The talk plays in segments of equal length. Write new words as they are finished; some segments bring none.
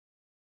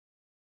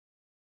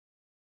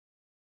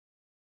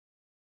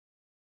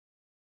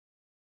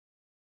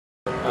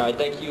Alright,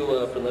 thank you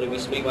for letting me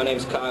speak. My name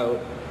is Kyle,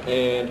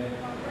 and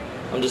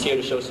I'm just here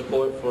to show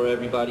support for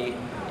everybody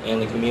and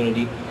the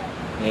community.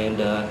 And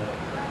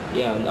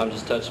yeah, I'm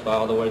just touched by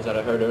all the words that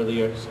I heard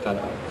earlier. It's kind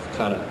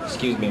of,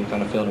 excuse me, I'm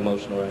kind of feeling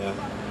emotional right now.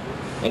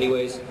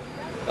 Anyways,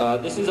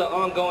 this is an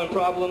ongoing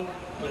problem.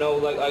 You know,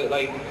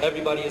 like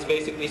everybody has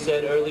basically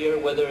said earlier,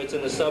 whether it's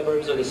in the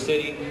suburbs or the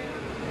city,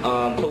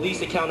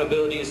 police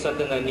accountability is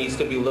something that needs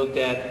to be looked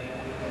at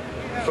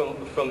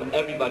from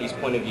everybody's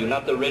point of view,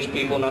 not the rich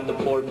people, not the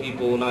poor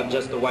people, not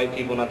just the white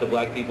people, not the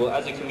black people.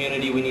 As a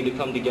community, we need to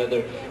come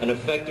together and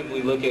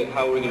effectively look at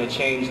how we're going to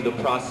change the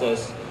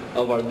process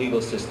of our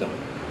legal system,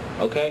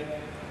 okay?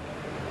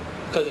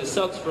 Because it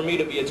sucks for me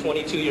to be a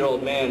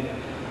 22-year-old man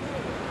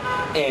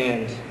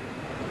and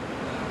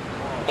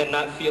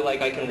not feel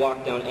like I can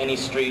walk down any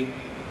street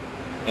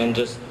and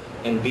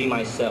be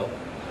myself.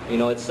 You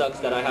know, it sucks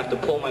that I have to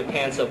pull my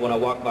pants up when I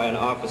walk by an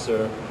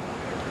officer,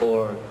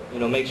 or, you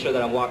know, make sure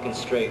that I'm walking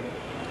straight.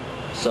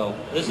 So,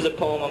 this is a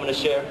poem I'm going to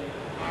share,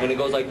 and it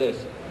goes like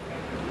this.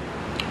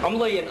 I'm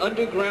laying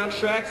underground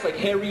tracks like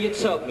Harriet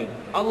Tubman.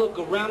 I look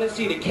around and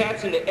see the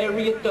cats in the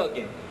area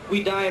thugging.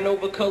 We dying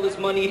over colors,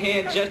 money,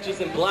 hand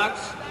gestures, and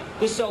blocks.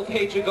 This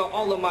self-hatred got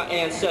all of my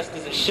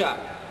ancestors in shock.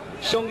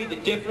 Show me the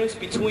difference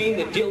between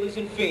the dealers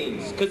and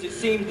fiends, cause it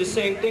seems the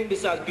same thing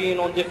besides being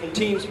on different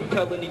teams,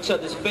 propelling each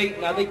other's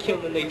fate. Now they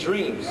killing their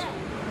dreams.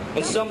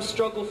 And some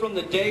struggle from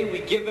the day we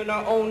giving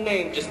our own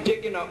name, just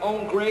digging our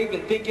own grave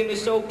and thinking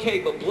it's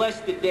okay. But bless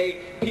the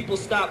day people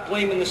stop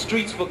blaming the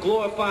streets for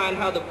glorifying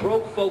how the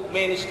broke folk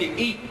manage to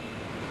eat.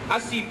 I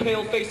see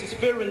pale faces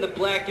fearing the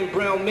black and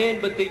brown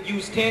men, but they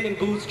use tanning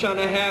booths trying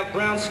to have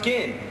brown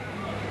skin.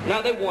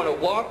 Now they want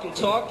to walk and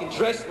talk and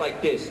dress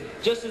like this,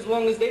 just as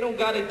long as they don't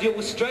got to deal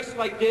with stress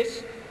like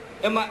this.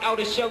 And my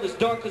outer shell is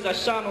dark cause I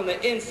shine on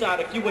the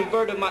inside. If you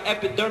inverted my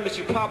epidermis,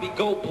 you'd probably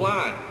go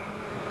blind.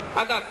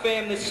 I got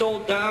fam that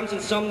sold dimes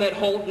and some that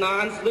hold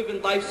nines,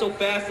 living life so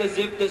fast as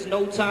if there's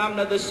no time.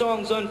 Now the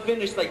song's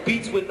unfinished like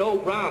beats with no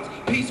rhymes,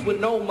 peace with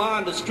no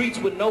mind, the streets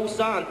with no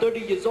sign. 30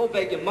 years old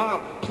begging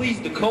mom,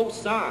 please the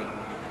co-sign.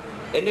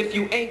 And if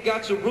you ain't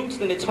got your roots,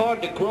 then it's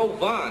hard to grow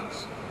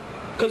vines.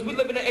 Cause we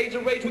live in an age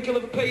of rage, we can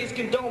live a pay as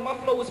condone. My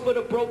flow is for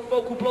the broke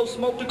folk who blow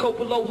smoke to cope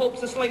with low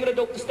hopes and slinging the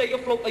dope to stay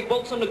afloat like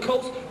boats on the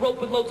coast. Rope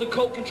with loads of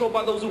coke, controlled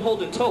by those who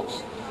hold in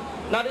toast.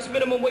 Now this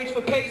minimum wage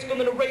for pay is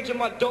feeling the rage in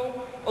my dome,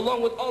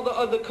 along with all the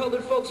other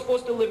colored folks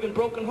forced to live in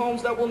broken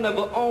homes that will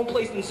never own,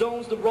 placed in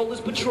zones the rollers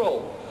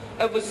patrol.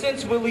 Ever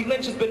since Willie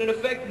Lynch has been in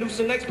effect,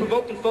 noosing necks,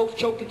 provoking folks,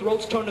 choking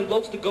throats, turning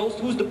lows to ghosts.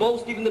 Who's the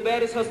boast? Even the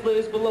baddest hustler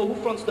is below.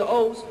 Who fronts the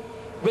O's?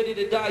 Ready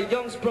to die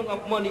young, sprung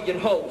off money and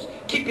hoes.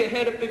 Keep your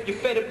head up if you're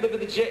fed up, live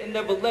in the jet and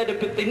never let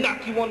up. If they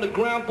knock you on the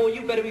ground, boy,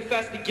 you better be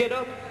fast to get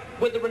up.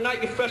 Whether or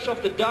not you're fresh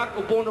off the dock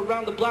or born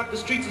around the block, the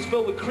streets is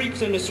filled with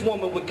creeps and it's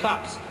swarming with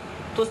cops.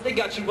 Plus they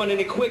got you running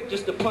it quick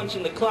just to punch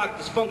in the clock,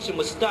 dysfunction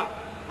would stop.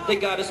 They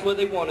got us where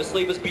they want us,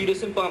 slave us, beat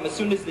us, and bomb. As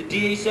soon as the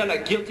DA said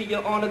not guilty,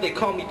 your honor, they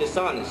call me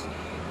dishonest.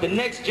 The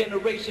next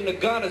generation of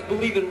Ghanas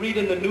believe in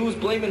reading the news,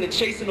 blaming and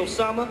chasing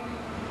Osama.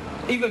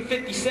 Even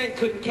 50 Cent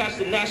couldn't catch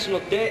the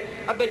national debt.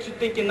 I bet you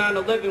thinking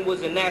 9/11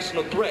 was a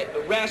national threat.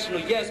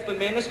 Irrational, yes, but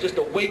man, that's just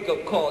a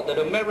wake-up call that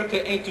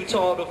America ain't too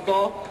tall to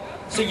fall.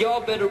 So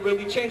y'all better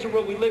really change the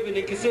world we live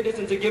in, cause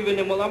citizens are giving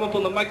in while I'm up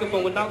on the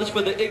microphone with knowledge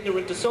for the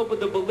ignorant, to sober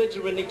the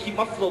belligerent and keep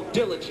my flow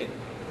diligent.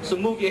 So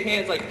move your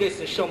hands like this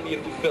and show me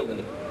if you're feeling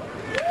it.